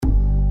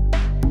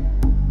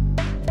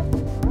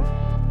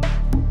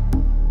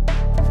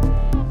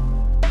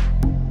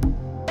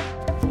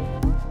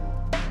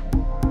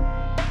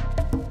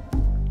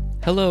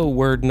Hello,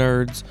 word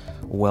nerds.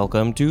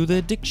 Welcome to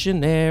the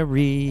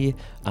dictionary.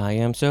 I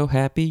am so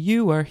happy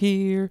you are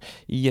here.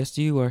 Yes,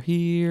 you are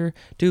here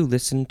to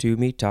listen to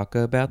me talk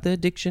about the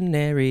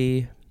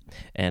dictionary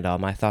and all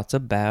my thoughts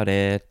about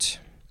it.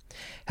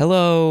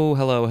 Hello.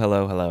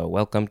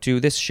 Welcome to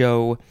this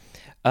show.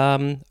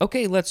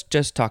 Okay, let's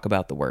just talk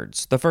about the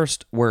words. The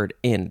first word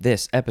in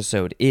this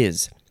episode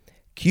is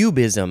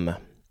cubism.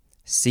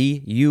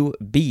 C-U-B-I-S-M.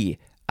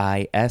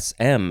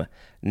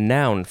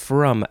 Noun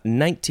from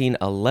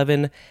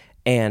 1911,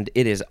 and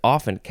it is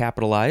often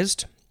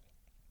capitalized.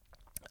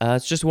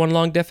 It's just one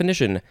long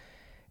definition.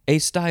 A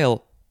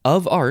style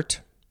of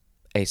art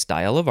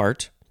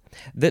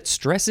that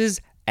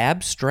stresses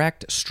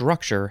abstract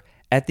structure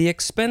at the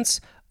expense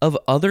of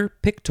other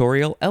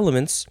pictorial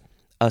elements,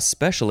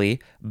 especially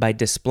by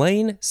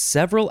displaying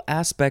several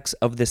aspects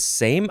of the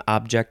same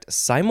object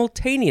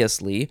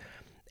simultaneously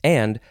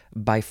and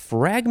by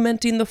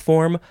fragmenting the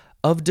form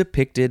of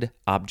depicted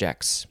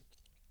objects.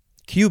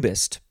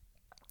 Cubist,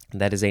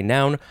 that is a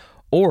noun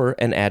or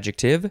an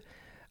adjective,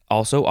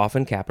 also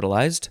often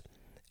capitalized,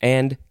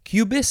 and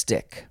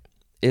cubistic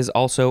is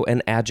also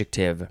an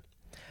adjective.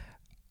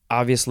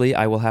 Obviously,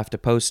 I will have to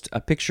post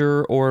a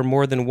picture or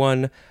more than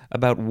one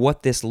about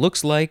what this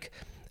looks like,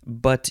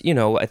 but,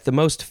 the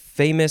most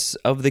famous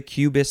of the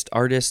cubist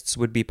artists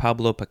would be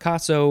Pablo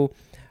Picasso.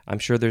 I'm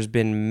sure there's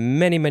been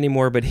many, many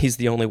more, but he's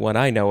the only one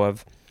I know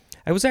of.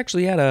 I was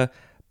actually at a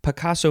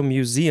Picasso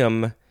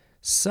museum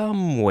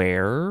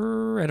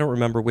somewhere. I don't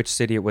remember which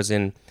city it was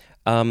in.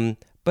 But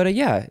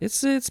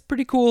it's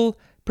pretty cool,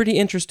 pretty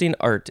interesting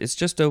art. It's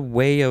just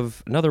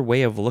another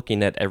way of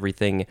looking at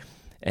everything,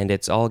 and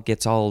gets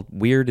all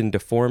weird and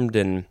deformed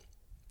and,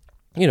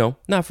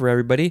 not for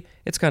everybody.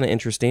 It's kind of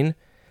interesting.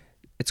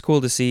 It's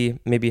cool to see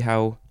maybe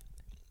how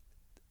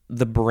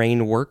the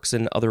brain works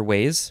in other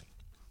ways.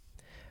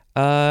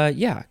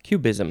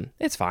 Cubism.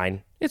 It's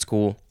fine. It's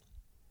cool.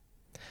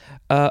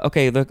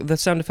 Okay, the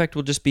sound effect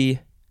will just be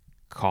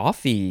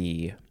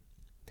coffee.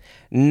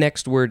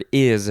 Next word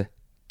is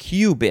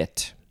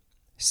cubit.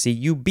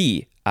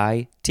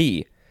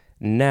 C-U-B-I-T.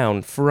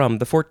 Noun from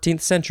the 14th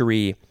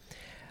century.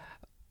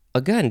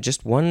 Again,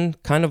 just one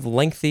kind of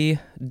lengthy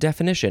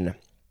definition.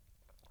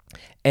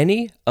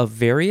 Any of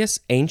various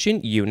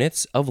ancient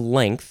units of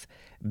length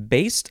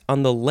based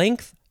on the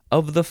length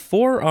of the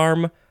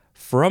forearm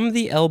from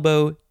the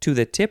elbow to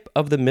the tip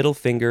of the middle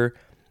finger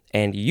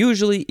and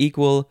usually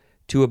equal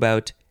to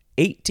about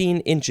 18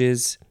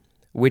 inches,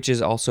 which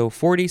is also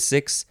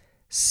 46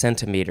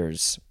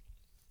 centimeters.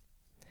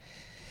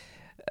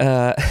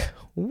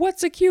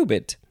 What's a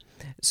cubit?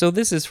 So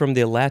this is from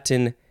the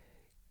Latin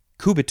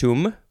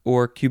cubitum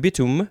or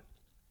cubitum.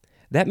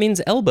 That means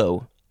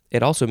elbow.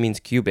 It also means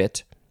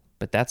cubit,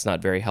 but that's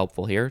not very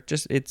helpful here.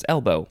 It's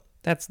elbow.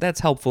 That's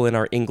helpful in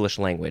our English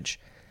language.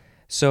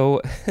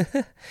 So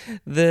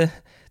the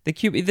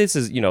cubit. This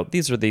is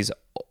these are these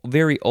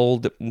very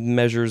old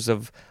measures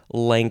of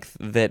length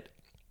that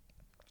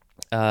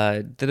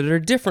are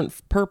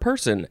different per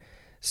person.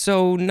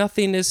 So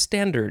nothing is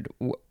standard.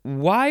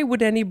 Why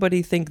would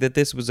anybody think that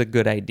this was a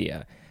good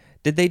idea?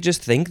 Did they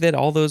just think that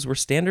all those were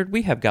standard?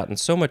 We have gotten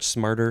so much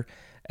smarter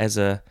as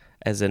an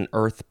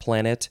Earth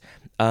planet.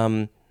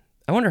 I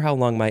wonder how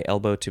long my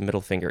elbow to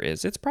middle finger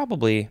is. It's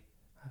probably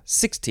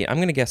 16. I'm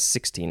going to guess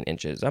 16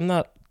 inches. I'm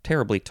not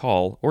terribly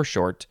tall or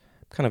short.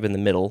 I'm kind of in the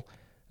middle.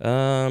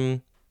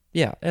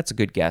 Yeah, that's a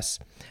good guess.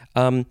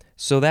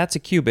 So that's a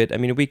cubit. I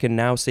mean, we can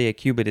now say a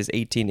cubit is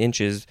 18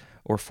 inches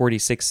or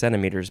 46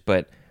 centimeters,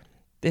 but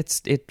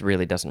it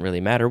really doesn't really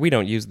matter. We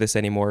don't use this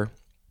anymore.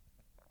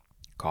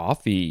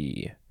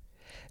 Coffee.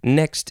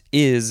 Next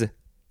is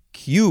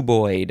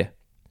cuboid.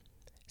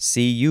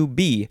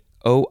 C-U-B-O-I-D.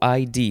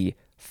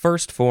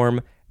 First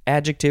form,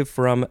 adjective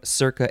from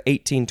circa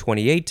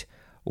 1828.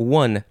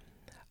 1.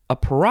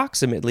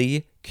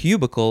 Approximately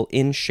cubical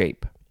in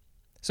shape.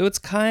 So it's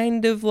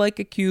kind of like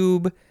a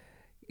cube.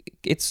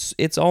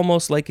 It's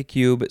almost like a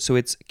cube, so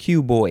it's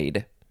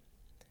cuboid.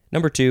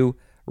 Number 2,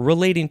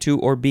 relating to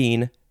or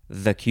being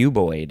the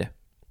cuboid.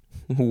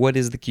 What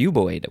is the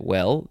cuboid?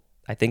 Well,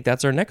 I think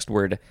that's our next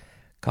word.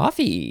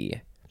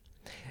 Coffee.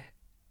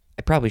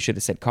 I probably should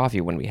have said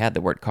coffee when we had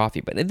the word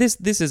coffee, but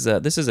this is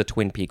a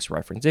Twin Peaks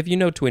reference. If you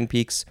know Twin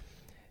Peaks,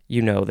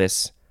 you know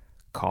this.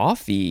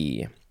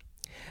 Coffee.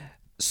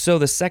 So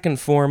the second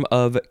form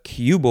of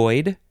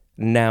cuboid,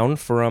 noun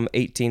from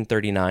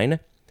 1839,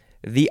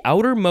 the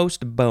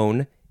outermost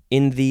bone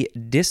in the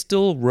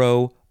distal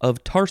row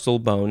of tarsal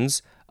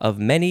bones of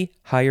many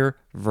higher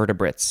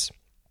vertebrates.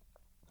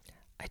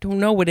 I don't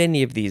know what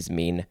any of these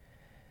mean.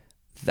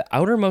 The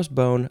outermost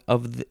bone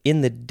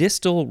in the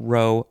distal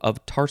row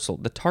of tarsal.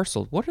 The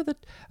tarsal. What are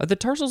the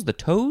tarsals? The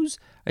toes?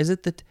 Is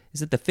it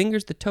the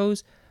fingers? The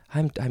toes?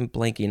 I'm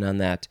blanking on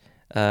that.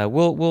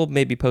 We'll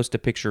maybe post a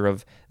picture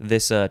of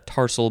this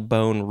tarsal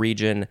bone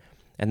region,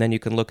 and then you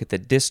can look at the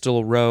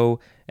distal row,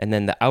 and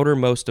then the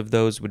outermost of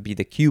those would be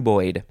the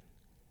cuboid.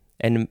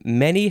 And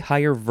many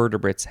higher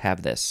vertebrates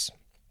have this.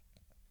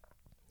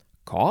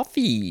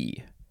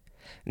 Coffee.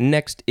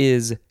 Next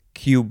is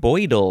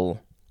cuboidal.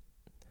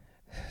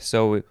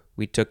 So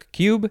we took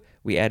cube,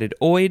 we added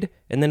oid,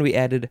 and then we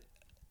added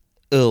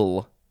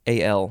il,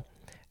 A-L.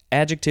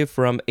 Adjective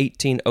from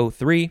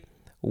 1803.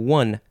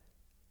 1.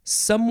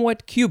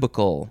 Somewhat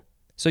cubical.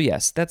 So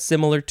yes, that's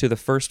similar to the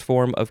first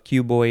form of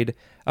cuboid,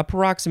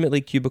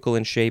 approximately cubical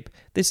in shape.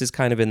 This is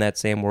kind of in that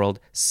same world.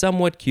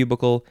 Somewhat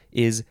cubical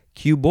is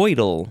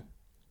cuboidal.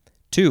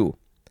 2.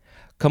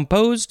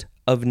 Composed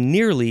of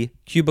nearly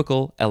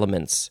cubical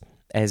elements,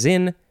 as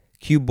in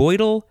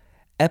cuboidal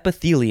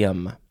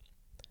epithelium.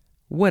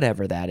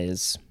 Whatever that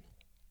is.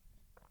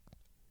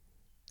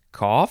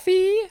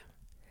 Coffee?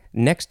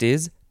 Next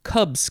is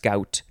Cub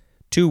Scout.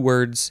 2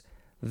 words.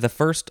 The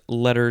first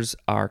letters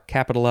are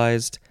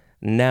capitalized.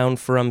 Noun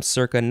from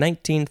circa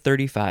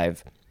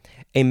 1935.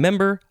 A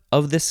member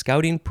of the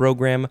scouting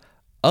program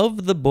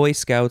of the Boy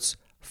Scouts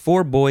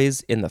for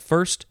boys in the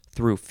 1st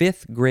through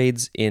 5th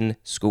grades in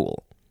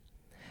school.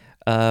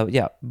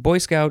 Boy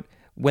Scout,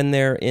 when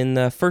they're in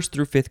the 1st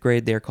through 5th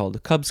grade, they're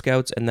called Cub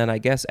Scouts, and then I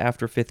guess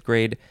after 5th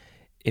grade,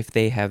 if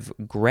they have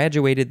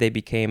graduated, I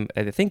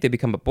think they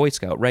become a Boy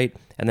Scout, right?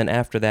 And then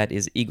after that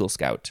is Eagle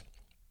Scout.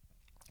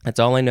 That's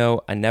all I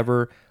know. I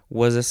never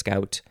was a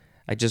scout.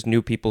 I just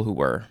knew people who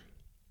were.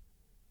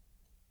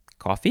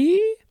 Coffee?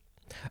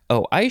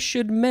 Oh, I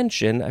should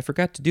mention, I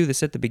forgot to do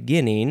this at the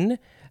beginning.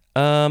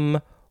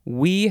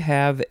 We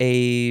have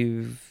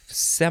a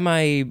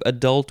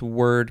semi-adult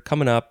word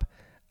coming up.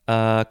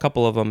 A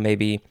couple of them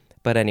maybe.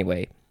 But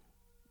anyway,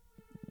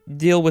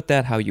 deal with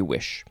that how you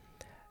wish.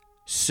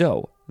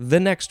 So, the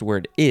next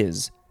word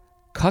is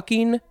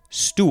cucking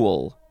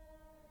stool.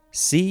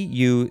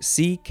 Cucking,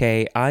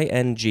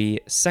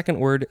 second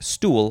word,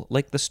 stool,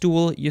 like the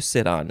stool you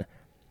sit on.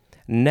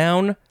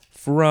 Noun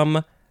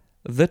from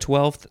the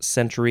 12th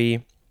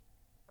century.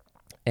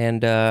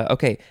 And,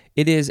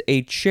 it is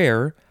a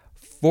chair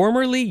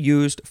formerly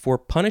used for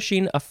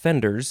punishing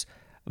offenders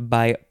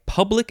by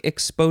public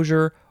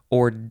exposure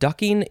or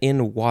ducking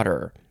in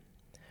water.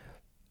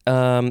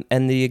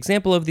 And the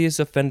example of these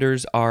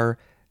offenders are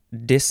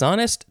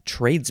dishonest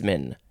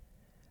tradesmen.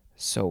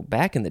 So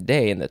back in the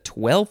day, in the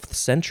 12th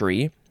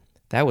century,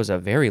 that was a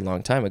very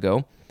long time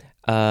ago.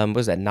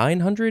 Was that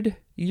 900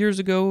 years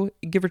ago,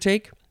 give or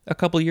take? A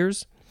couple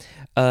years?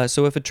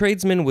 So if a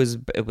tradesman was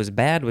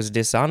bad, was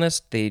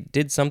dishonest, they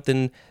did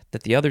something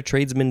that the other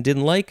tradesmen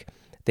didn't like,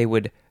 they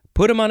would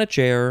put him on a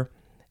chair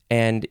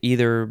and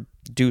either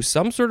do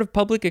some sort of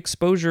public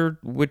exposure,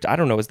 which, I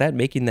don't know, is that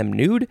making them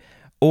nude?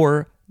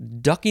 Or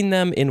ducking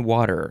them in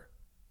water.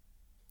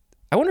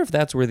 I wonder if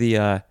that's where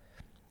the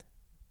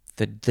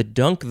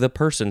dunk the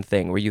person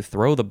thing, where you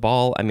throw the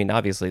ball, I mean,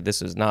 obviously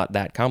this is not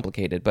that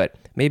complicated, but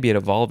maybe it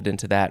evolved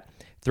into that.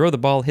 Throw the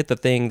ball, hit the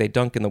thing, they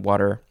dunk in the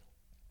water.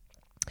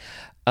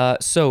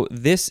 So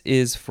this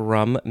is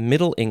from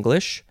Middle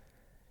English.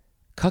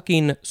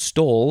 Cucking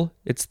stole.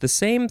 It's the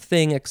same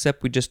thing,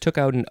 except we just took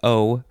out an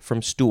O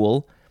from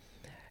stool.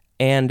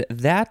 And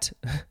that,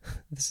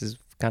 this is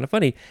kind of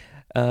funny,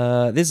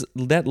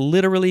 that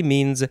literally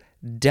means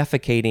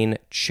defecating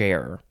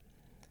chair.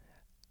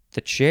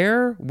 The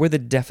chair where the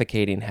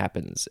defecating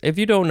happens. If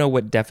you don't know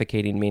what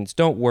defecating means,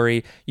 don't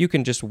worry. You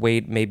can just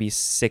wait maybe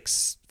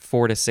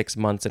 4 to 6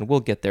 months and we'll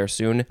get there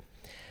soon.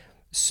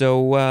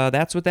 So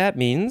that's what that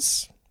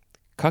means.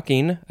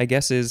 Cucking, I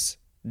guess, is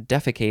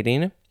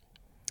defecating.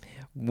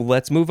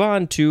 Let's move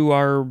on to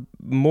our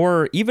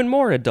even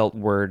more adult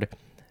word,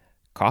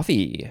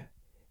 coffee.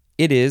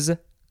 It is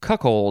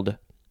cuckold.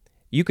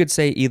 You could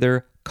say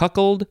either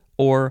cuckold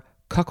or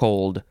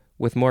cuckold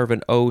with more of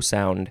an O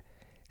sound.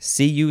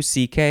 Cuckold,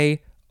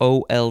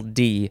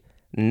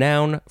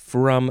 noun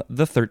from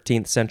the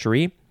 13th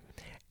century.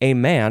 A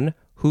man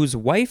whose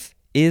wife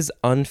is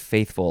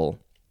unfaithful.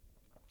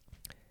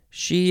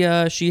 She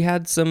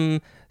had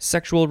some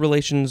sexual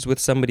relations with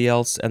somebody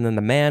else, and then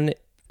the man,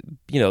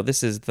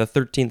 this is the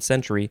 13th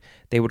century,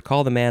 they would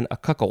call the man a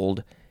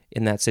cuckold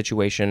in that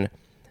situation.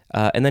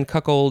 And then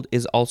cuckold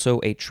is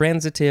also a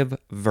transitive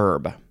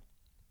verb.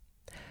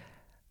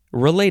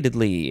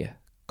 Relatedly,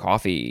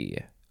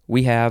 coffee.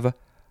 We have,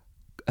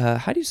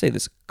 how do you say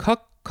this?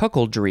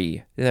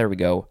 Cuckoldry. There we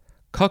go.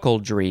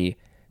 Cuckoldry.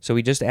 So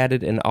we just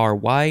added an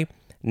RY.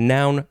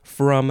 Noun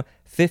from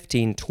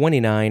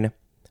 1529.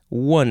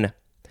 1.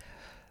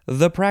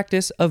 The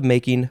practice of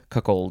making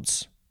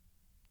cuckolds.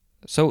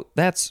 So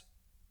that's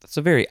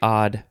a very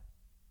odd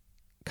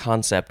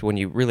concept when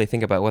you really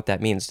think about what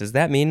that means. Does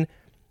that mean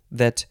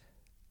that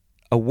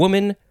a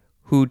woman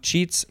who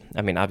cheats,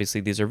 I mean,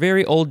 obviously these are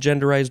very old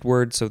genderized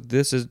words, so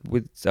this is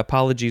with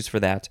apologies for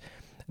that,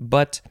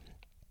 but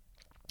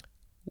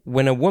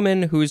when a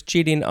woman who is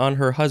cheating on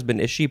her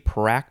husband, is she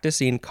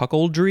practicing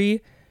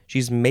cuckoldry?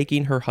 She's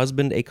making her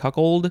husband a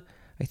cuckold?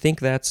 I think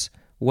that's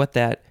what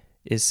that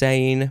is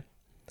saying.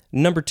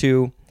 Number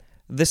 2,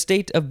 the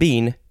state of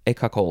being a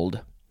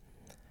cuckold.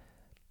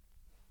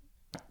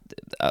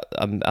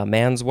 A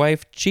man's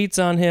wife cheats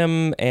on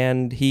him,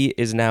 and he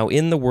is now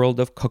in the world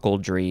of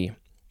cuckoldry.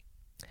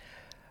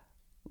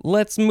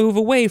 Let's move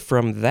away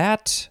from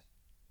that.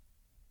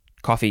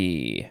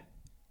 Coffee.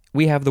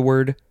 We have the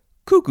word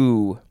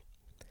cuckoo.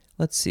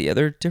 Let's see. Are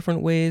there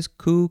different ways?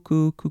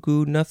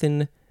 Cuckoo,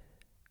 nothing.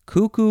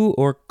 Cuckoo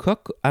or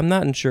cook? I'm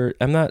not sure.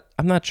 I'm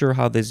not sure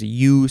how this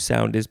U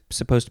sound is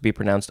supposed to be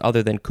pronounced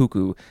other than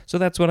cuckoo. So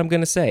that's what I'm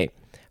going to say.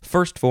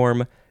 First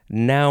form,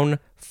 noun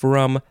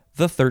from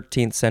the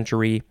 13th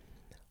century.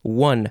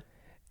 1.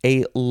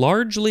 A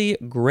largely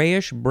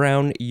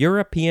grayish-brown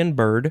European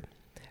bird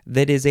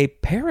that is a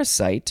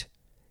parasite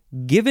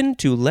given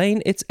to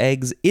laying its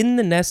eggs in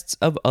the nests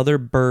of other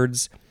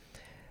birds,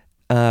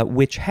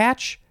 which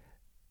hatch.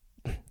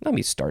 Let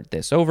me start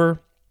this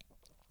over.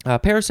 A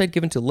parasite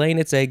given to laying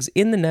its eggs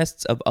in the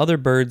nests of other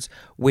birds,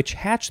 which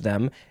hatch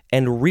them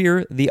and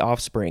rear the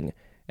offspring.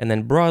 And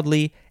then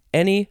broadly,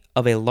 any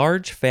of a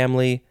large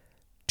family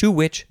to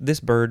which this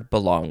bird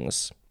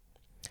belongs.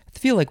 I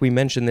feel like we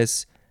mentioned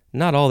this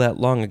not all that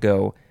long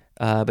ago,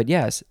 but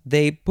yes,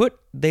 they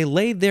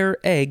lay their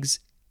eggs,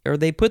 or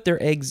they put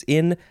their eggs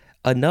in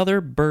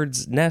another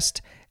bird's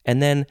nest, and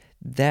then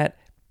that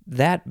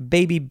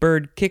baby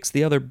bird kicks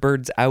the other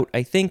birds out,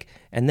 I think,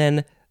 and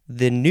then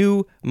the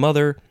new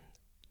mother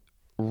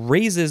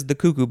raises the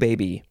cuckoo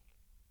baby.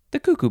 The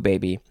cuckoo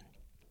baby.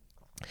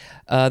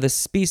 The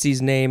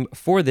species name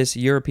for this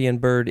European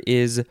bird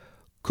is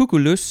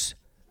Cuculus.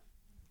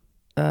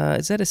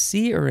 Is that a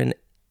C or an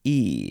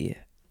E?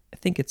 I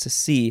think it's a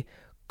C.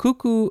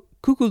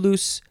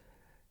 Cuculus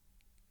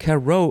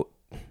caro.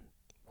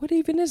 What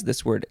even is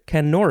this word?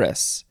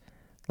 Canoris.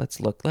 Let's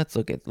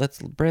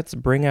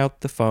bring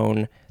out the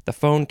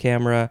phone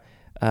camera.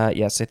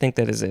 Yes, I think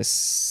that is a.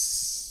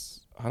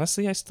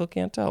 Honestly, I still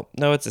can't tell.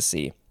 No, it's a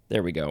C.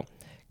 There we go.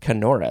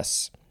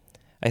 Canoris.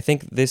 I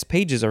think these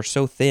pages are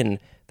so thin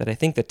that I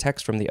think the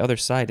text from the other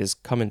side is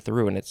coming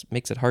through and it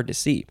makes it hard to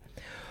see.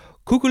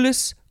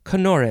 Cuculus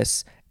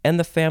canoris, and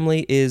the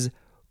family is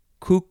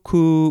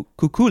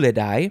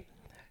Cuculidae,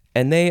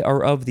 and they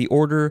are of the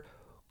order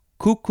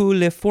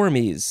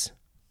Cuculiformes.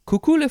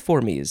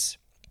 Cuculiformes.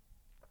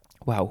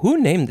 Wow, who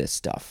named this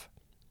stuff?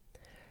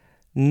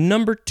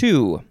 Number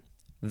 2,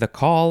 the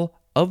call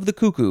of the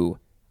cuckoo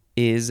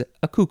is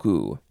a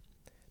cuckoo.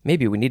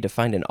 Maybe we need to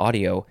find an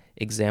audio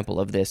example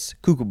of this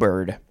cuckoo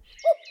bird.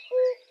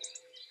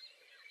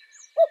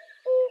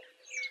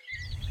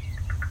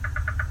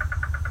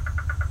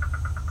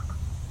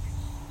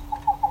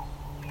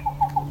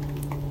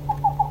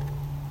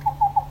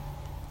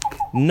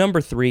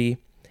 Number 3,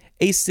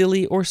 a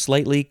silly or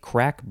slightly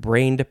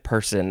crack-brained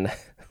person.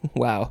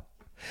 Wow.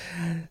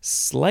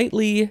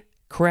 Slightly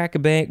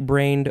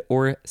crack-brained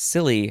or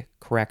silly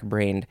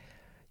crack-brained.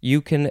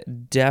 You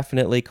can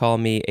definitely call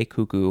me a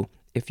cuckoo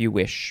if you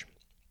wish.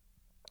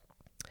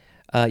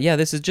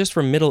 This is just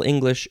from Middle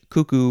English,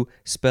 cuckoo,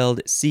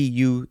 spelled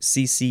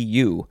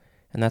C-U-C-C-U,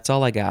 and that's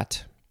all I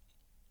got.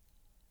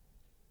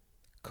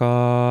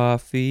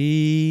 Coffee.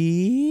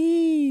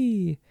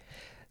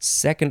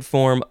 Second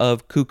form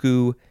of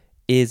cuckoo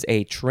is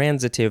a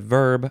transitive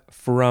verb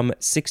from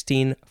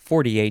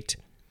 1648.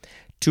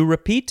 To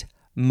repeat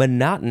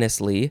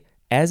monotonously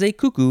as a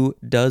cuckoo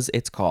does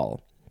its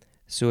call.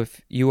 So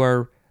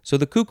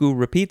the cuckoo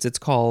repeats its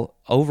call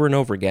over and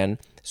over again.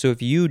 So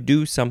if you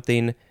do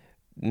something,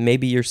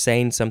 maybe you're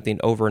saying something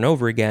over and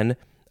over again,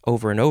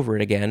 over and over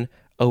again,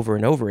 over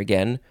and over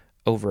again,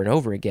 over and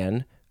over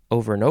again,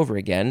 over and over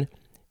again,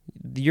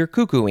 you're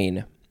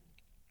cuckooing.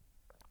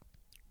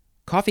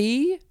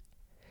 Coffee.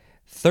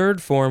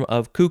 Third form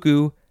of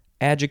cuckoo,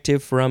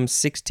 adjective from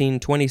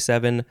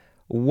 1627,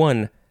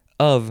 1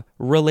 of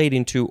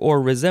relating to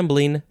or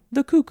resembling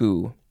the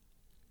cuckoo.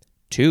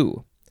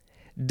 2,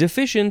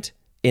 deficient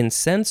in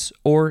sense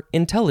or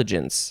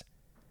intelligence.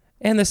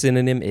 And the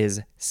synonym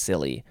is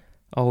silly.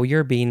 Oh,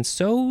 you're being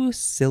so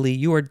silly.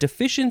 You are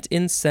deficient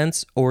in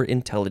sense or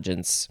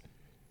intelligence.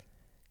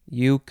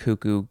 You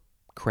cuckoo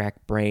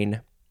crack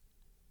brain.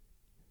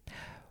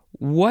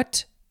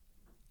 What,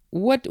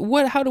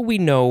 how do we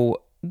know,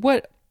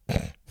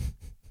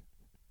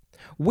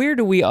 where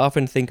do we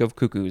often think of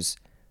cuckoos?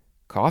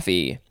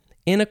 Coffee.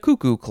 In a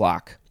cuckoo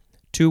clock.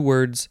 2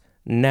 words,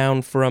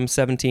 noun from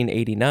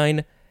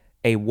 1789,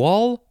 a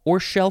wall or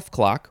shelf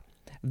clock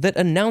that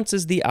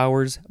announces the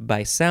hours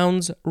by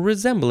sounds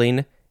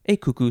resembling a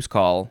cuckoo's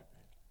call.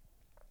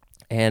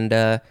 And,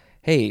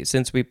 hey,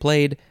 since we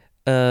played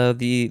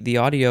the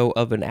audio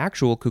of an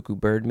actual cuckoo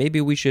bird, maybe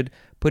we should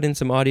put in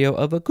some audio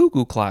of a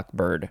cuckoo clock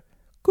bird.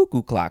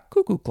 Cuckoo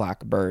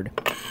clock bird.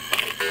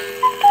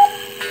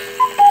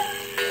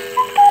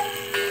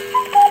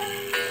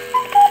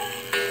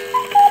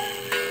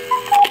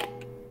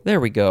 There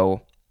we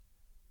go.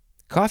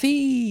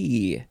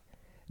 Coffee!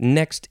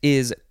 Next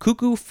is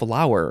cuckoo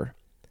flower.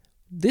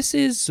 This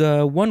is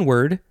one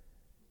word,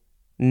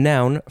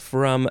 noun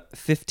from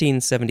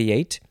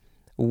 1578.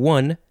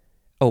 1.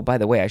 Oh, by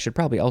the way, I should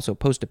probably also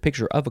post a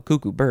picture of a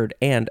cuckoo bird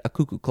and a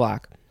cuckoo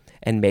clock,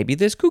 and maybe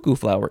this cuckoo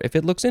flower if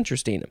it looks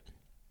interesting.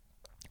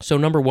 So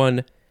number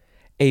 1,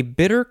 a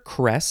bitter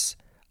cress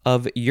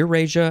of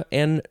Eurasia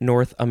and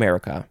North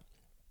America.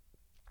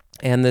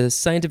 And the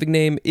scientific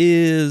name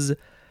is...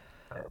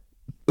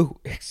 Oh,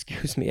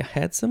 excuse me. I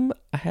had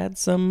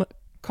some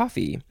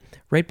coffee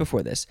right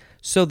before this.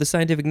 So the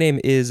scientific name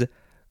is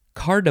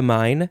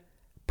Cardamine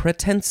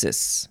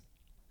pratensis.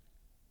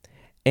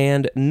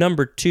 And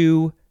number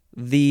 2,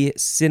 the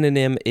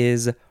synonym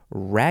is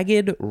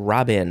ragged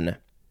robin.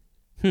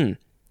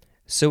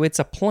 So it's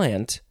a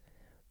plant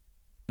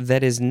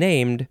that is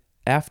named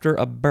after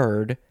a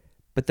bird,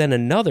 but then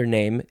another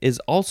name is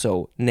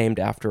also named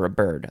after a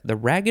bird, the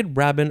ragged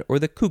robin or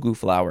the cuckoo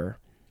flower.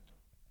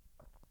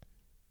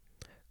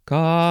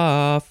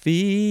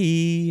 Coffee.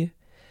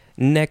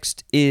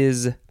 Next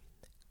is,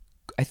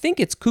 I think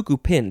it's cuckoo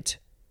pint,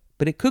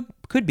 but it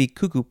could be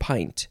cuckoo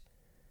pint.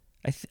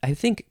 I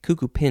think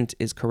cuckoo pint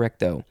is correct,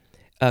 though.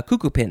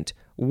 Cuckoo pint,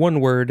 one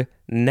word,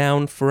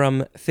 noun from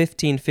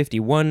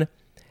 1551,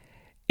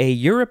 a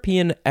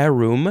European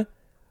arum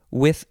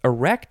with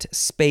erect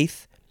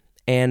spathe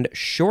and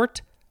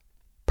short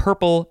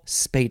purple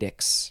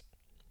spadix.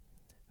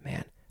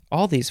 Man,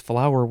 all these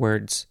flower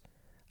words.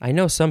 I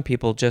know some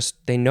people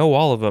they know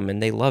all of them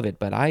and they love it,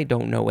 but I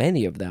don't know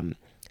any of them.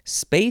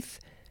 Spathe,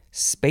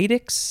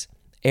 spadix,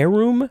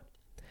 arum.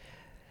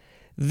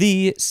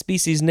 The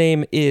species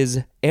name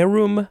is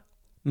Arum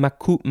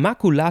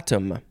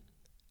maculatum.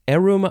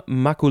 Arum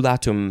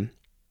maculatum.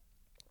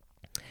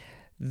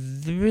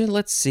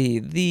 Let's see.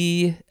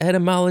 The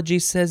etymology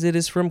says it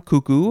is from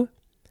cuckoo.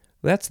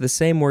 That's the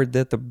same word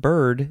that the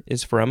bird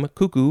is from,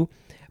 cuckoo,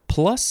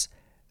 plus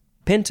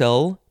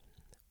pintle,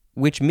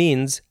 which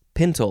means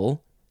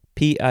pintle,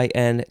 Pintle.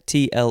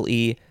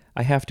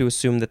 I have to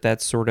assume that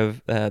that's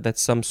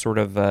some sort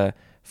of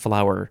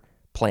flower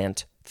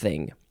plant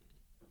thing.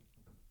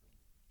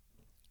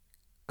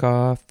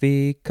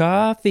 Coffee.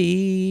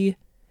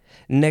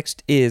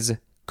 Next is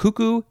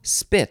cuckoo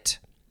spit.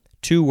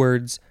 2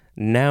 words,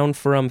 noun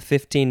from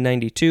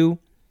 1592.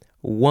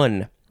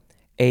 1.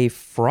 A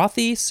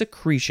frothy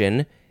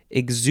secretion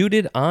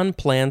exuded on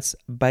plants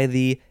by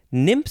the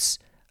nymphs,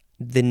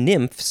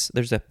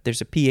 there's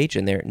a ph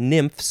in there,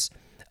 nymphs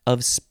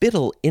of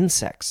spittle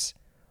insects.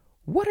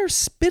 What are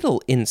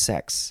spittle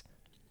insects?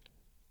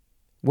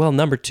 Well,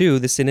 number 2,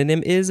 the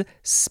synonym is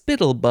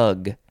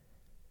spittlebug.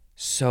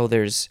 So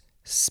there's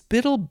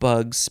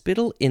spittlebug,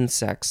 spittle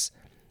insects,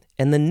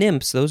 and the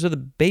nymphs, those are the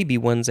baby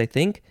ones, I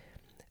think.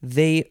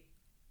 They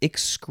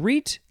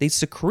secrete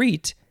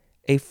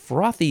a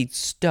frothy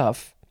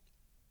stuff,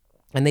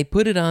 and they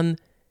put it on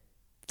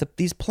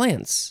these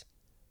plants.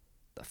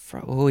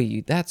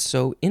 That's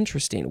so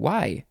interesting.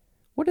 Why?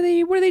 What are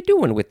they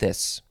doing with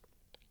this?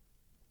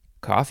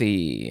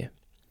 Coffee.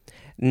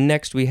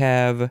 Next we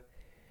have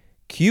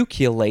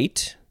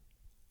cuculate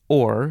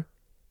or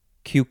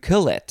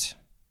cuculate.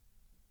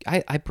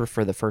 I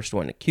prefer the first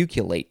one,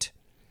 cuculate.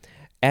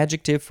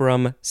 Adjective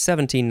from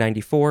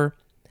 1794,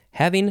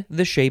 having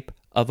the shape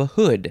of a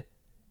hood.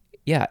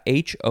 Yeah,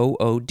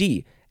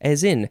 Hood,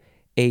 as in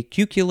a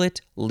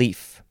cuculate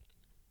leaf.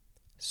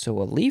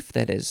 So a leaf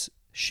that is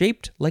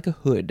shaped like a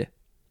hood.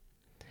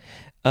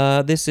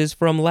 This is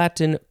from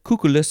Latin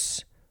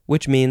cuculus,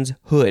 which means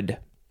hood.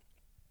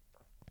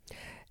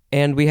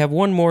 And we have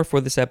one more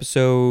for this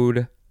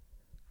episode.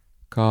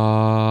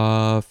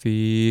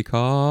 Coffee,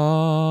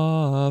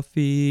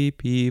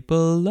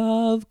 people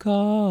love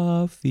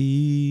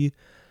coffee.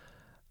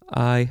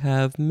 I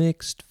have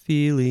mixed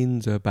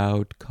feelings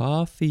about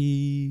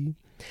coffee.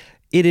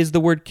 It is the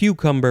word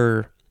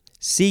cucumber,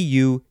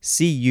 Cucumber,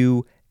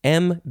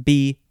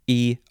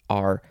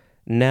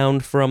 noun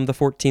from the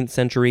 14th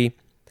century.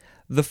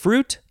 The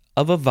fruit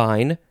of a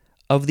vine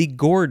of the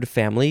gourd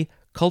family,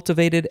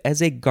 cultivated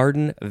as a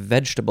garden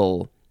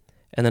vegetable.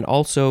 And then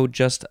also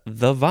just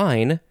the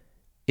vine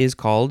is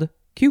called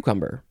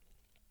cucumber.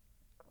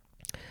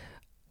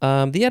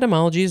 The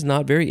etymology is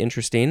not very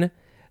interesting.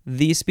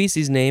 The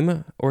species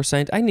name,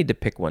 I need to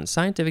pick one.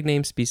 Scientific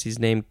name, species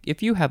name.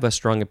 If you have a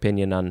strong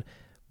opinion on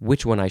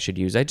which one I should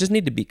use, I just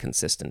need to be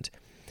consistent.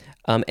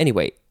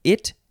 Anyway,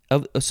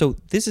 so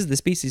this is the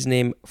species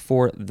name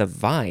for the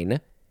vine,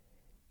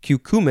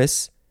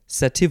 Cucumis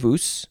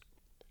sativus,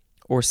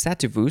 or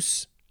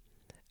sativus.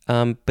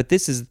 But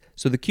this is,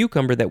 so the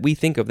cucumber that we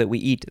think of, that we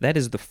eat, that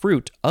is the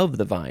fruit of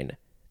the vine.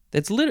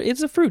 It's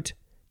a fruit.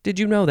 Did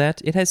you know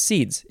that? It has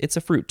seeds. It's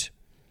a fruit.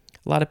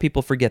 A lot of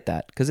people forget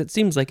that because it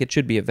seems like it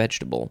should be a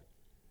vegetable.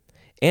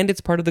 And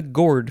it's part of the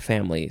gourd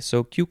family.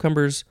 So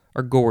cucumbers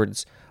are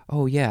gourds.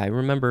 Oh yeah, I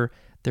remember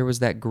there was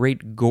that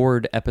great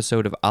gourd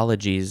episode of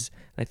Ologies.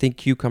 I think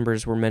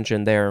cucumbers were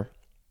mentioned there.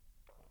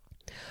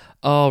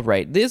 All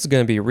right, this is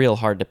going to be real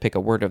hard to pick a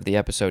word of the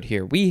episode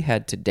here. We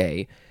had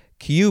today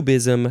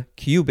cubism,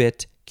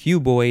 cubit,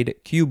 cuboid,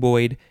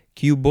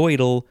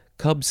 cuboidal,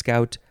 Cub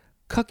Scout,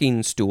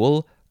 cucking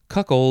stool,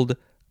 cuckold,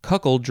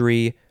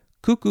 cuckoldry,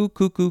 cuckoo,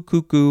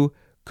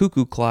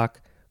 cuckoo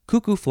clock,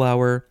 cuckoo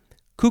flower,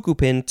 cuckoo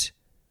pint,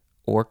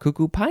 or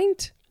cuckoo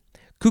pint,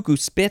 cuckoo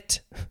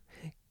spit,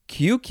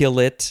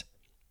 cuculate,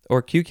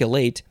 or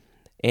cuculate,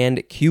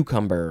 and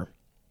cucumber.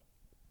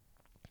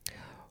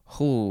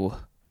 Ooh,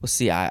 well,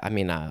 see, I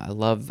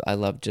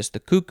love just the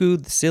cuckoo,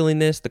 the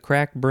silliness, the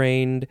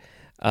crack-brained.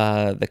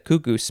 The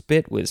cuckoo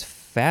spit was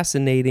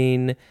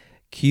fascinating.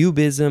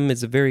 Cubism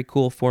is a very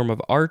cool form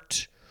of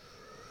art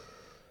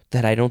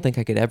that I don't think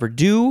I could ever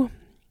do.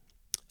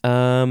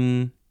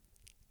 Let's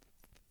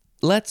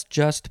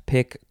just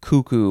pick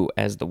cuckoo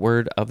as the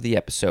word of the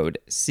episode.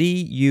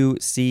 Cuckoo.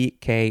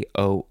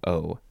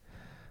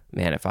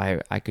 Man, if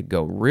I could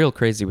go real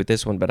crazy with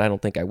this one, but I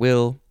don't think I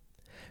will.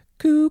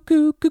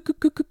 Cuckoo.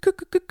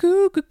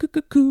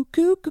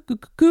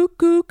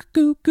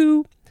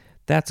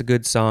 That's a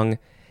good song.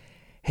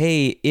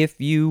 Hey,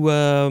 if you,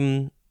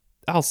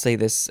 I'll say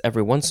this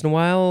every once in a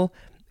while,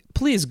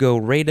 please go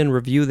rate and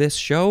review this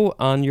show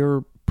on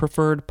your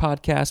preferred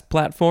podcast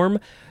platform.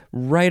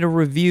 Write a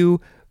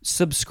review,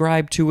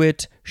 subscribe to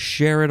it,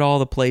 share it all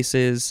the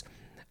places.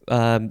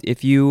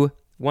 If you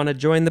want to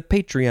join the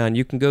Patreon,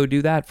 you can go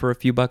do that for a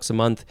few bucks a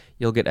month.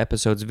 You'll get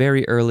episodes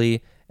very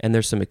early, and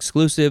there's some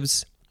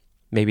exclusives.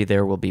 Maybe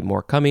there will be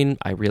more coming.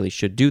 I really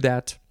should do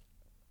that.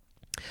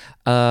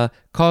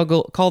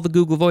 Call the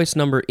Google Voice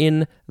number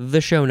in the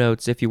show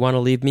notes if you want to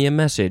leave me a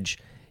message.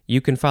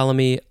 You can follow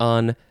me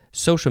on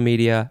social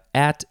media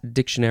at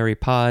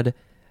DictionaryPod.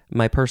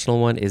 My personal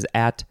one is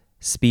at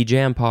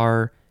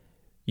SpeeJampar.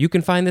 You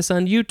can find this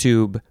on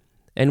YouTube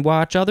and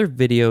watch other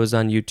videos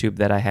on YouTube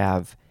that I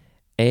have.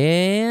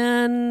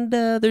 And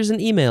there's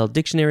an email,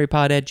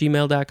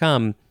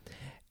 dictionarypod@gmail.com.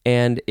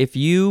 And if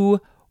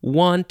you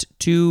want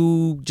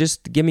to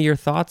just give me your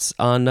thoughts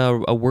on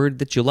a word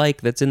that you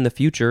like that's in the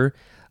future,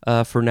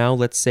 for now,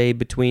 let's say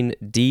between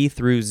D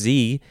through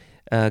Z,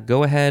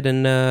 go ahead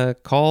and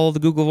call the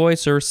Google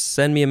Voice or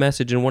send me a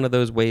message in one of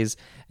those ways,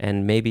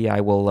 and maybe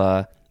I will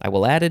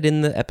add it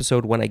in the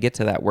episode when I get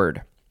to that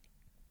word.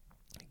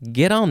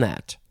 Get on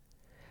that.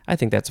 I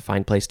think that's a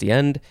fine place to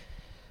end.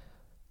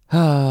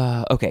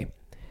 Okay.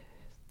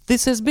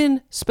 This has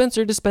been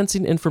Spencer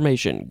Dispensing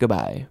Information.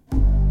 Goodbye.